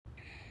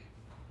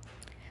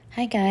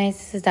Hi guys,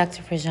 this is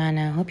Dr.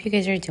 Frajana. Hope you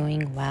guys are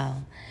doing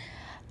well.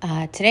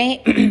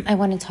 Today I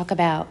want to talk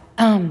about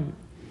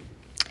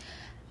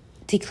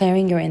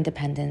declaring your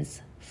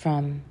independence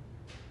from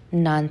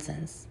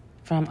nonsense,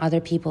 from other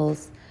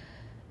people's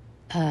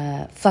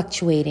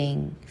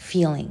fluctuating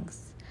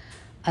feelings,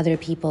 other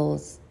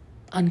people's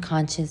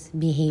unconscious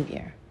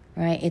behavior,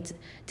 right? It's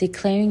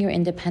declaring your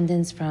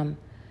independence from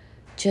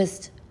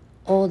just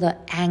all the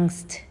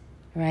angst,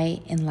 right,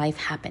 in life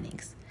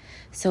happenings.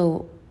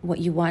 So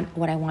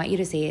what I want you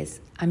to say is,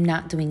 I'm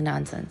not doing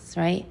nonsense,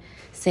 right?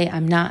 Say,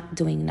 I'm not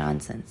doing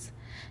nonsense.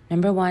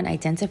 Number one,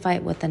 identify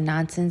what the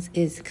nonsense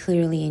is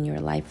clearly in your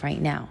life right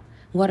now.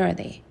 What are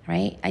they,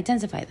 right?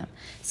 Identify them.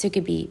 So it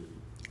could be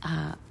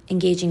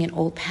engaging in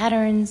old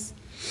patterns,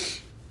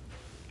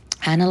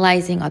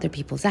 analyzing other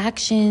people's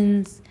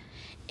actions.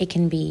 It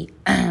can be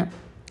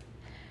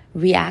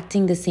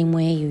reacting the same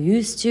way you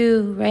used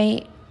to,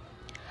 right?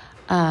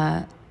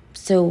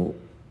 So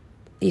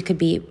it could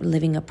be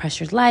living a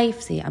pressured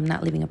life. Say, I'm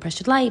not living a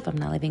pressured life. I'm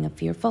not living a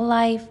fearful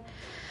life.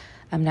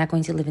 I'm not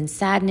going to live in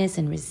sadness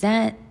and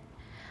resent.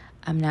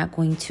 I'm not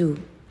going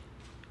to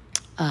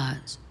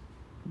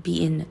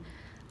be in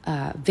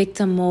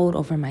victim mode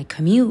over my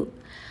commute.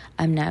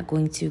 I'm not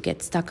going to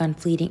get stuck on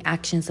fleeting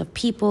actions of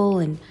people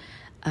and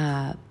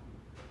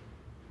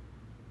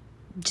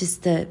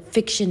just the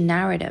fiction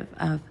narrative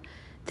of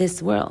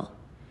this world,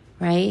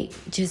 right?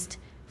 Just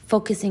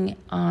focusing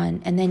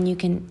on, and then you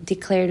can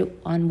declare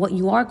on what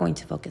you are going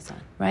to focus on,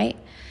 right?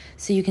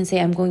 So you can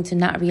say, I'm going to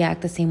not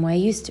react the same way I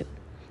used to.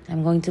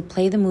 I'm going to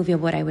play the movie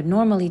of what I would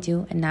normally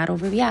do and not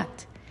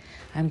overreact.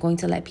 I'm going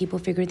to let people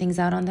figure things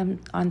out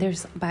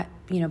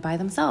by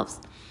themselves.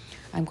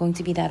 I'm going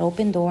to be that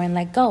open door and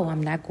let go.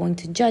 I'm not going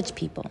to judge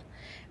people,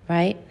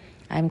 right?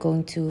 I'm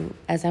going to,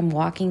 as I'm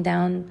walking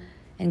down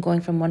and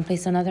going from one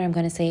place to another, I'm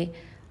going to say,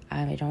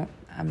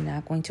 I'm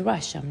not going to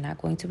rush. I'm not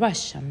going to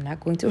rush. I'm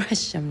not going to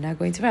rush. I'm not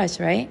going to rush,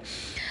 right?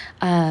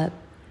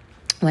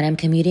 When I'm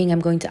commuting, I'm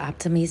going to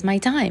optimize my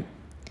time,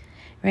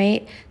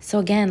 right? So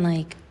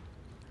again,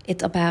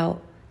 it's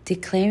about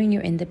declaring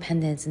your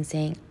independence and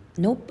saying,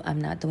 nope, I'm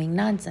not doing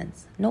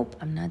nonsense. Nope,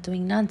 I'm not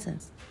doing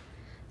nonsense.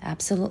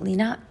 Absolutely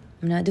not.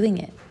 I'm not doing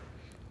it,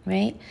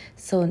 right?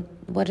 So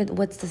what are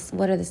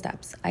the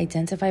steps?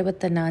 Identify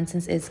what the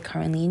nonsense is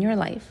currently in your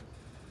life,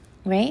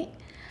 right?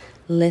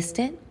 List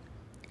it.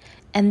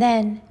 And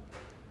then,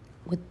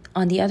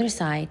 on the other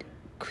side,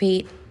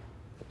 create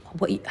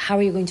how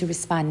are you going to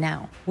respond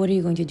now? What are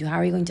you going to do? How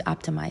are you going to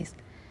optimize,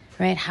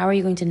 right? How are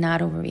you going to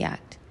not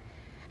overreact?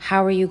 What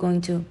are you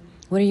going to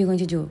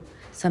do?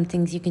 Some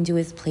things you can do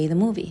is play the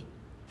movie,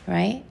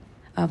 right?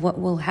 Of what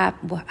will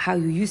happen, how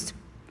you used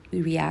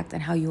to react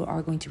and how you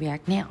are going to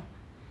react now,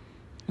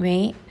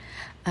 right?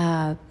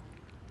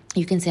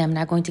 You can say, I'm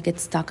not going to get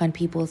stuck on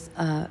people's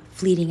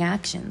fleeting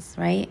actions,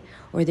 right?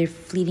 Or their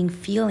fleeting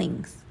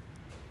feelings.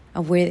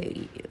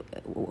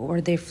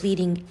 Or their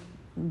fleeting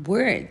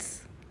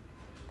words,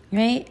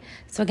 right?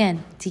 So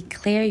again,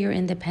 declare your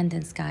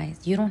independence, guys.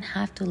 You don't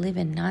have to live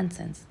in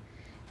nonsense,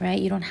 right?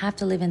 You don't have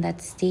to live in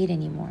that state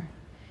anymore,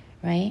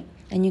 right?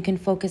 And you can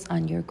focus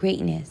on your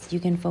greatness.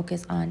 You can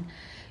focus on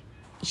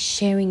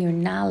sharing your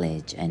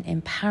knowledge and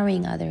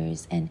empowering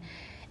others and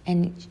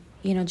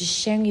just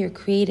sharing your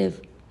creative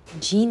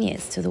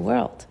genius to the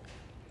world,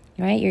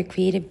 right? Your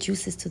creative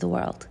juices to the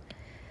world.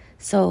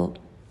 So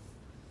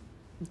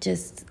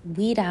just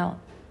weed out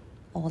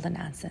all the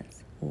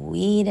nonsense.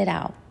 Weed it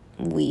out.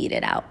 Weed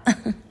it out.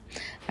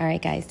 All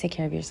right, guys, take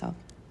care of yourself.